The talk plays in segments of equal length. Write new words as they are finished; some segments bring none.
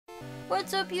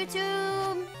What's up,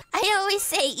 YouTube? I always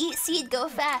say eat seed, go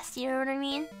fast, you know what I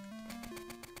mean?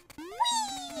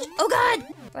 Whee! Oh god!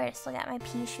 Wait, I still got my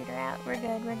pea shooter out. We're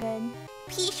good, we're good.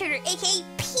 Pea shooter, aka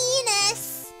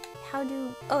penis! How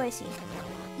do... Oh, I see.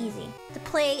 Easy. The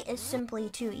play is simply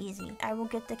too easy. I will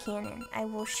get the cannon. I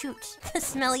will shoot the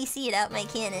smelly seed out my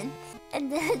cannon.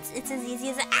 And then it's as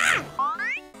easy as... Ah!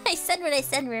 I said what I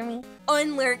said, Remy.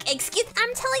 Unlurk. Excuse...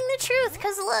 I'm telling the truth,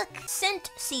 because look.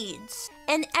 Scent seeds.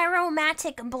 An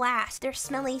aromatic blast. They're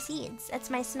smelly seeds. That's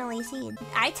my smelly seed.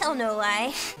 I tell no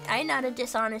lie. I'm not a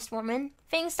dishonest woman.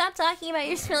 Fang, stop talking about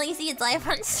your smelly seeds live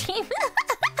on stream.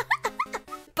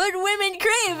 But women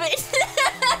crave it.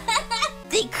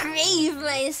 They crave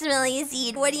my smelly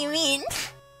seed. What do you mean?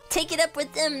 Take it up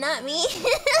with them, not me.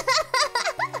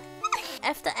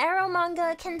 If the Arrow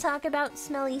manga can talk about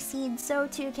smelly seeds, so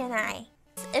too can I.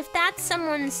 If that's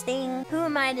someone's thing, who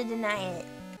am I to deny it?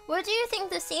 What do you think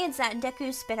the seeds that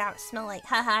Deku spit out smell like?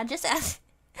 Haha, just ask.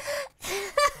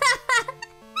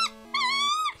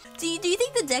 Do you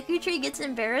think the Deku tree gets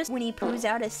embarrassed when he poos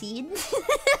out a seed?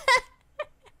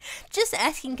 Just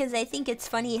asking because I think it's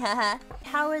funny, haha.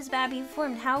 How is Babby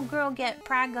formed? How girl get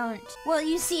pregnant? Well,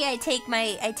 you see, I take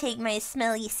my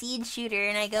smelly seed shooter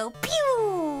and I go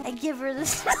pew. I give her the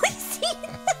smelly seed.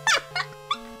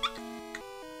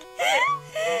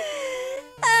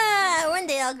 One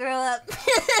day I'll grow up.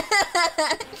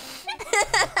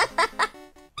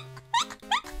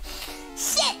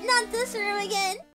 Shit, not this room again.